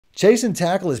Chase and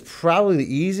tackle is probably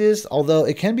the easiest, although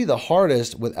it can be the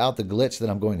hardest without the glitch that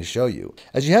I'm going to show you,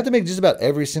 as you have to make just about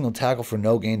every single tackle for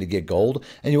no gain to get gold,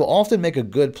 and you will often make a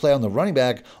good play on the running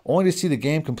back only to see the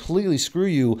game completely screw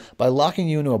you by locking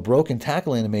you into a broken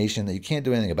tackle animation that you can't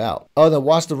do anything about. Other than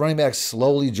watch the running back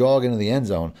slowly jog into the end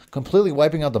zone, completely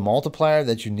wiping out the multiplier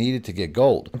that you needed to get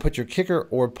gold, and put your kicker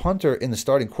or punter in the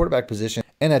starting quarterback position.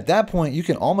 And at that point, you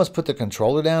can almost put the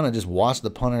controller down and just watch the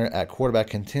punter at quarterback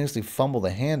continuously fumble the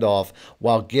handoff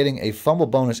while getting a fumble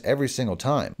bonus every single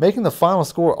time, making the final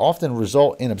score often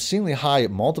result in obscenely high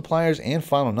multipliers and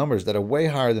final numbers that are way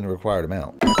higher than the required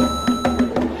amount. For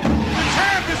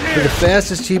the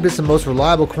fastest, cheapest, and most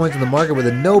reliable coins in the market with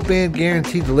a no-ban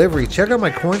guaranteed delivery, check out my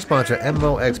coin sponsor,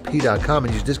 MMOXP.com,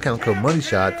 and use discount code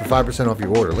MONEYSHOT for 5% off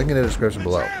your order. Link in the description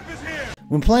below.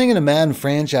 When playing in a Madden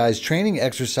franchise, training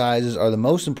exercises are the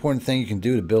most important thing you can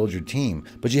do to build your team,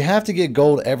 but you have to get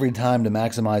gold every time to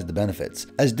maximize the benefits,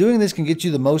 as doing this can get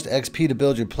you the most XP to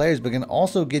build your players, but can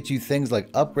also get you things like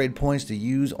upgrade points to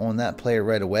use on that player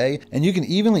right away, and you can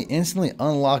evenly instantly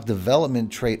unlock development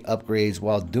trait upgrades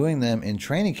while doing them in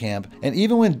training camp, and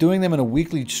even when doing them in a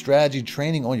weekly strategy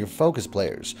training on your focus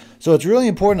players. So it's really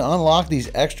important to unlock these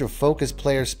extra focus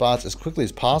player spots as quickly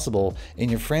as possible in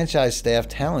your franchise staff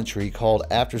talent tree called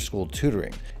after school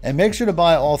tutoring, and make sure to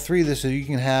buy all 3 of this so you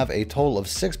can have a total of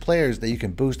 6 players that you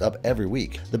can boost up every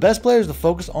week. The best players to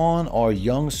focus on are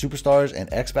young superstars and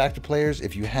X Factor players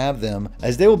if you have them,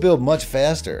 as they will build much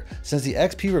faster, since the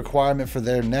XP requirement for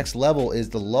their next level is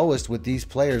the lowest with these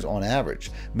players on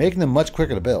average, making them much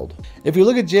quicker to build. If you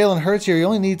look at Jalen Hurts here, he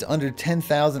only needs under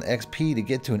 10,000 XP to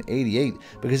get to an 88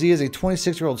 because he is a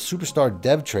 26-year-old superstar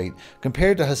dev trait,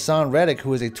 compared to Hassan Reddick,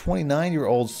 who is a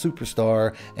 29-year-old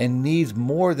superstar and needs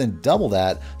more than double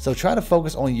that, so try to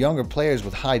focus on younger players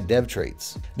with high dev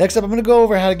traits. Next up, I'm going to go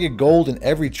over how to get gold in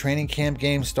every training camp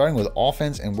game, starting with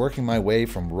offense and working my way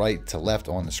from right to left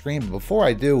on the screen. But before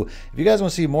I do, if you guys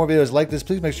want to see more videos like this,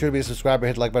 please make sure to be a subscriber,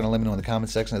 hit the like button, and let me know in the comment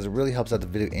section, as it really helps out the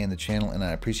video and the channel, and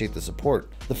I appreciate the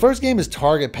support. The first game is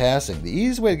target passing. The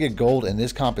easiest way to get gold in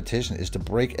this competition is to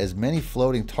break as many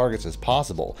floating targets as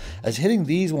possible, as hitting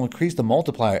these will increase the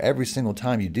multiplier every single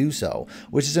time you do so,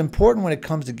 which is important when it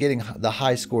comes to getting the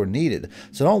high score needed,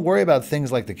 so don't worry about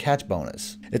things like the catch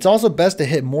bonus. It's also best to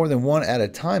hit more than one at a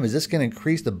time, as this can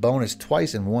increase the bonus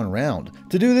twice in one round.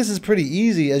 To do this is pretty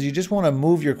easy, as you just want to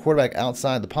move your quarterback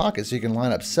outside the pocket so you can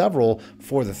line up several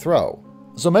for the throw.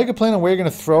 So make a plan on where you're going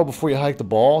to throw before you hike the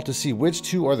ball to see which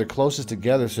 2 are the closest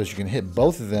together so that you can hit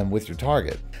both of them with your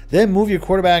target. Then move your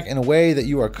quarterback in a way that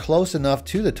you are close enough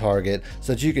to the target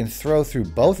so that you can throw through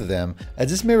both of them, as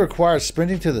this may require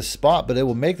sprinting to the spot, but it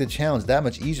will make the challenge that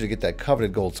much easier to get that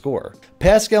coveted gold score.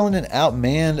 Pass skeleton and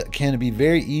Outmanned can be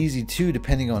very easy too,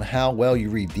 depending on how well you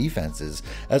read defenses,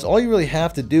 as all you really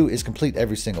have to do is complete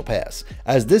every single pass,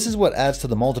 as this is what adds to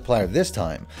the multiplier this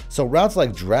time. So routes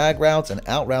like drag routes and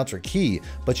out routes are key,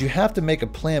 but you have to make a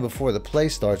plan before the play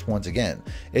starts once again.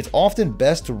 It's often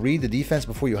best to read the defense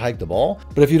before you hike the ball,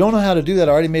 but if you don't know how to do that,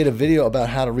 I already made a video about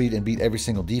how to read and beat every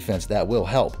single defense that will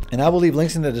help, and I will leave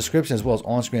links in the description as well as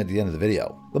on screen at the end of the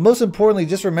video. But most importantly,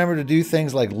 just remember to do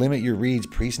things like limit your reads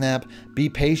pre-snap, be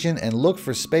patient, and look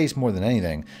for space more than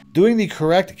anything. Doing the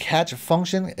correct catch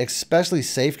function, especially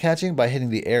safe catching by hitting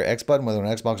the Air X button, whether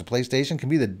on Xbox or PlayStation, can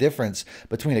be the difference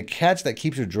between a catch that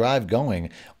keeps your drive going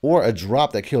or a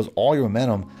drop that kills all your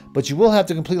momentum, but you will have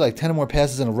to complete like 10 or more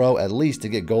passes in a row at least to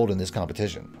get gold in this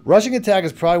competition. Rushing attack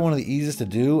is probably one of the easiest to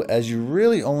do, as you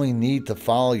really only need to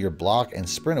follow your block and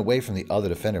sprint away from the other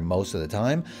defender most of the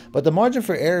time, but the margin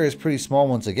for error is pretty small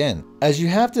once again, as you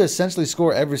have to essentially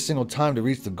score every single time to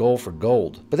reach the goal for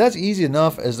gold. But that's easy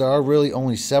enough, as there are really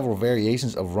only several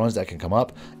variations of runs that can come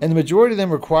up, and the majority of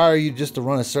them require you just to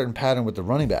run a certain pattern with the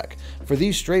running back. For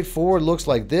these straightforward looks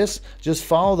like this, just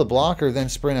follow the blocker, then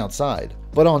sprint outside.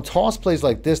 But on toss plays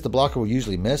like this, the blocker will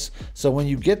usually miss, so when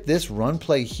you get this run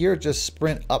play here, just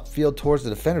sprint upfield towards the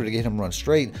defender to get him run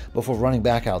straight before running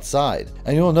back outside.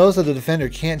 And you'll notice that the defender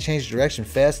can't change direction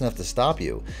fast enough to stop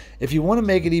you. If you want to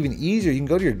make it even easier, you can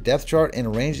go to your depth chart and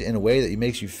arrange it in a way that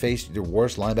makes you face your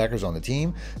worst linebackers on the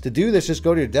team. To do this, just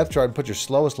go to your depth chart and put your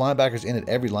slowest linebackers in at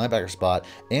every linebacker spot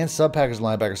and sub-package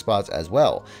linebacker spots as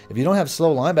well. If you don't have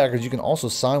slow linebackers, you can also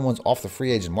sign ones off the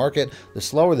free agent market. The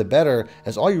slower the better,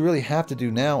 as all you really have to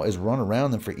do now is run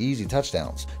around them for for easy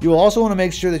touchdowns. You will also want to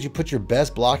make sure that you put your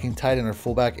best blocking tight end or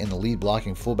fullback in the lead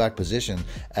blocking fullback position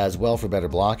as well for better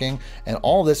blocking, and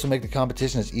all of this will make the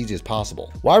competition as easy as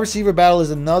possible. Wide receiver battle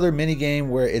is another mini game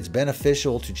where it's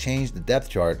beneficial to change the depth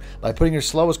chart by putting your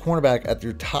slowest cornerback at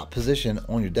your top position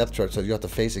on your depth chart so you have to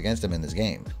face against him in this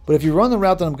game. But if you run the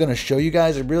route that I'm going to show you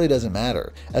guys, it really doesn't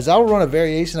matter, as I will run a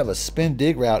variation of a spin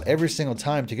dig route every single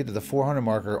time to get to the 400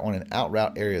 marker on an out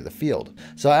route area of the field.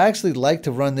 So I actually like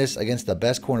to run this against the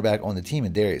best cornerback on the team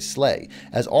in Darius Slay,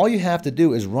 as all you have to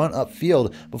do is run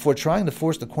upfield before trying to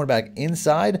force the cornerback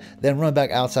inside, then run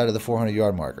back outside of the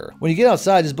 400-yard marker. When you get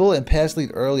outside, just bullet and pass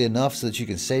lead early enough so that you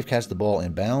can safe catch the ball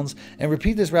in bounds, and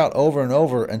repeat this route over and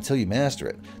over until you master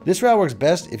it. This route works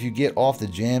best if you get off the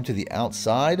jam to the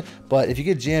outside, but if you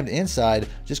get jammed inside,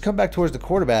 just come back towards the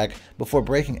quarterback before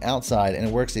breaking outside, and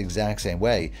it works the exact same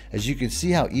way, as you can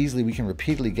see how easily we can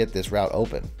repeatedly get this route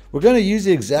open. We're going to use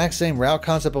the exact same route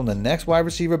concept on the next wide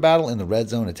receiver battle in the red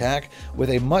zone attack with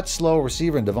a much slower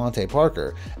receiver in Devontae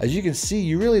Parker. As you can see,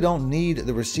 you really don't need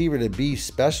the receiver to be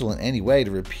special in any way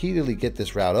to repeatedly get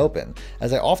this route open,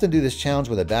 as I often do this challenge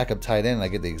with a backup tight end and I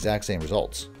get the exact same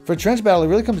results. For a trench battle, it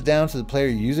really comes down to the player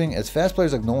you're using, as fast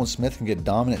players like Nolan Smith can get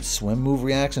dominant swim move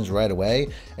reactions right away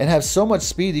and have so much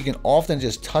speed you can often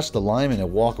just touch the lineman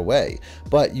and walk away,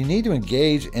 but you need to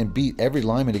engage and beat every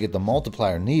lineman to get the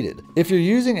multiplier needed. If you're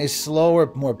using a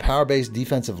slower, more power-based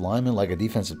defensive lineman like a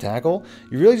defensive tackle,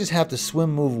 you really just have to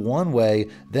swim move one way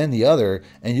then the other,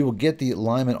 and you will get the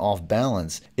lineman off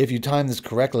balance if you time this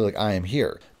correctly like I am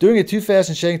here. Doing it too fast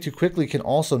and shedding too quickly can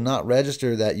also not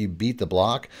register that you beat the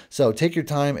block, so take your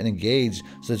time and engage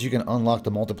so that you can unlock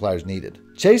the multipliers needed.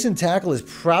 Chase and tackle is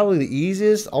probably the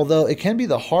easiest, although it can be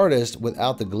the hardest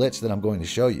without the glitch that I'm going to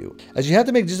show you, as you have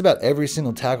to make just about every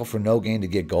single tackle for no gain to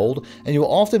get gold, and you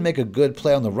will often make a good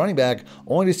play on the running back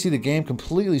only to see the game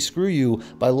completely screw you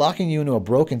by locking you into a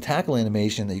broken tackle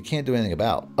animation that you can't do anything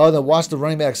about, other than watch the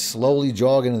running back slowly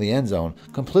jog into the end zone,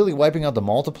 completely wiping out the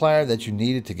multiplier that you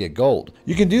needed to get gold.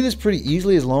 You can do this pretty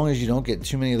easily as long as you don't get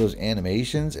too many of those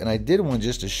animations, and I did one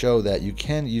just to show that you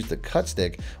can use the cut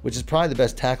stick, which is probably the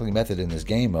best tackling method in this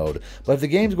game mode, but if the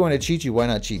game's going to cheat you, why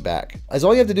not cheat back? As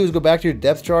all you have to do is go back to your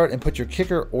depth chart and put your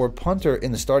kicker or punter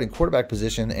in the starting quarterback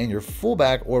position and your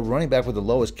fullback or running back with the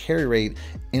lowest carry rate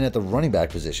in at the running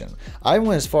back position. I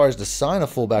went as far as to sign a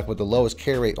fullback with the lowest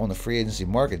carry rate on the free agency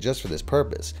market just for this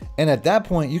purpose, and at that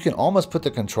point you can almost put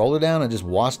the controller down and just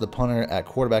watch the punter at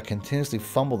quarterback continuously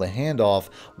fumble the handoff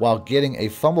while getting a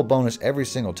fumble bonus every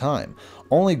single time,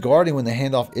 only guarding when the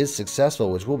handoff is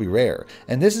successful, which will be rare.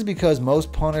 And this is because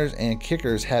most punters and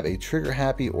kickers have a trigger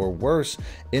happy or worse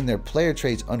in their player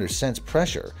traits under sense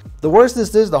pressure. The worse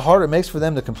this is, the harder it makes for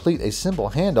them to complete a simple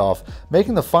handoff,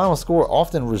 making the final score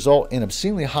often result in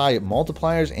obscenely high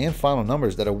multipliers and final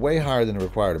numbers that are way higher than the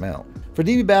required amount. For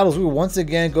DB battles, we will once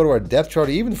again go to our depth chart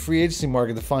or even the free agency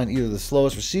market to find either the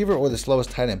slowest receiver or the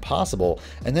slowest tight end possible,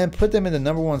 and then put them in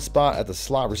the #1 spot at the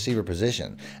slot receiver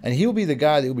position, and he will be the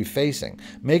guy that you'll be facing,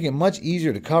 making it much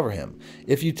easier to cover him.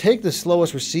 If you take the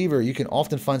slowest receiver, you can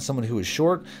often find someone who is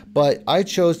short, but I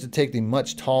chose to take the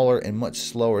much taller and much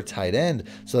slower tight end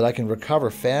so that I can recover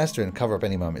faster and cover up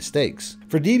any of my mistakes.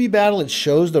 For DB battle, it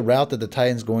shows the route that the tight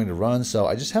end's going to run, so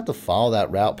I just have to follow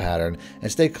that route pattern and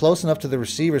stay close enough to the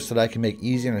receiver so that I can make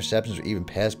easy interceptions or even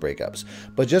pass breakups.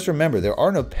 But just remember, there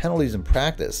are no penalties in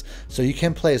practice, so you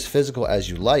can play as physical as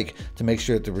you like to make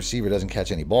sure that the receiver doesn't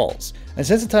catch any balls. And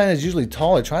since the tight end is usually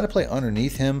taller, try to play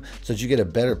underneath him so that you get a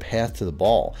better path to the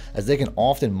ball, as they can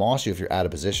often moss you if you're out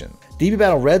of position. DB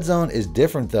battle red zone is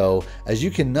different though, as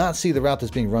you cannot see the route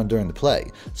that's being run during the play.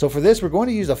 So for this, we're going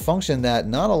to use a function that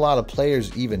not a lot of players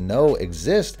even know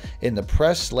exists in the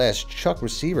press/chuck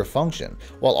receiver function,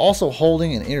 while also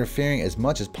holding and interfering as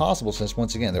much as possible, since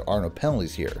once again there are no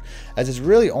penalties here, as it's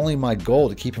really only my goal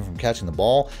to keep him from catching the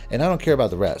ball and I don't care about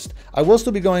the rest. I will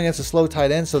still be going against a slow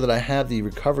tight end so that I have the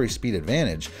recovery speed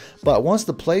advantage, but once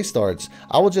the play starts,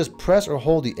 I will just press or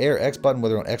hold the Air X button,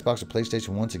 whether on Xbox or PlayStation,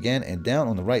 once again, and down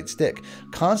on the right stick,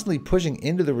 constantly pushing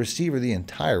into the receiver the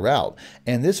entire route,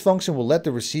 and this function will let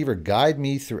the receiver guide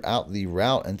me throughout the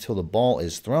route until the ball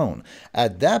is thrown.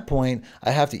 At that point,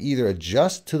 I have to either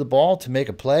adjust to the ball to make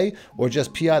a play or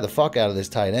just PI the fuck out of this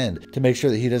tight end to make sure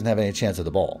that he doesn't have any chance of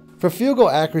the ball. For field goal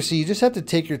accuracy, you just have to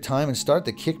take your time and start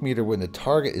the kick meter when the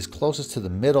target is closest to the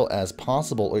middle as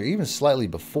possible, or even slightly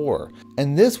before.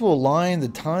 And this will line the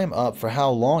time up for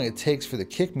how long it takes for the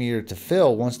kick meter to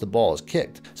fill once the ball is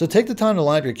kicked. So take the time to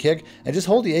line up your kick, kick, and just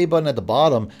hold the A button at the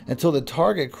bottom until the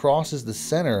target crosses the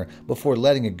center before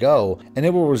letting it go, and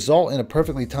it will result in a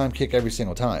perfectly timed kick every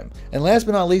single time. And last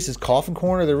but not least is Coffin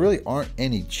Corner. There really aren't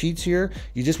any cheats here.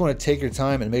 You just want to take your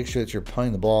time and make sure that you're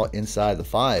punting the ball inside the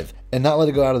 5 and not let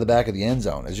it go out of the back of the end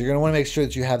zone, as you're going to want to make sure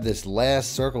that you have this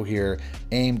last circle here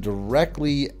aimed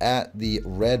directly at the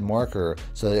red marker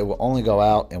so that it will only go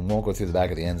out and won't go through the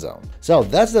back of the end zone. So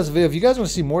that's this video. If you guys want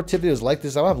to see more tip videos like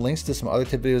this, I'll have links to some other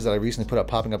tip videos that I recently put up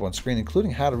popping up on screen,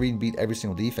 including how to read and beat every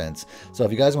single defense. So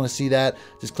if you guys want to see that,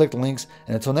 just click the links.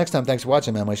 And until next time, thanks for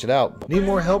watching, man. Mush it out. Need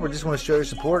more help or just want to show your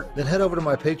support? Then head over to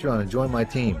my Patreon and join my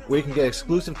team, where you can get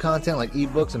exclusive content like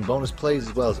ebooks and bonus plays,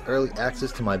 as well as early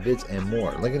access to my vids and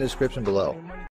more. Link in the description below.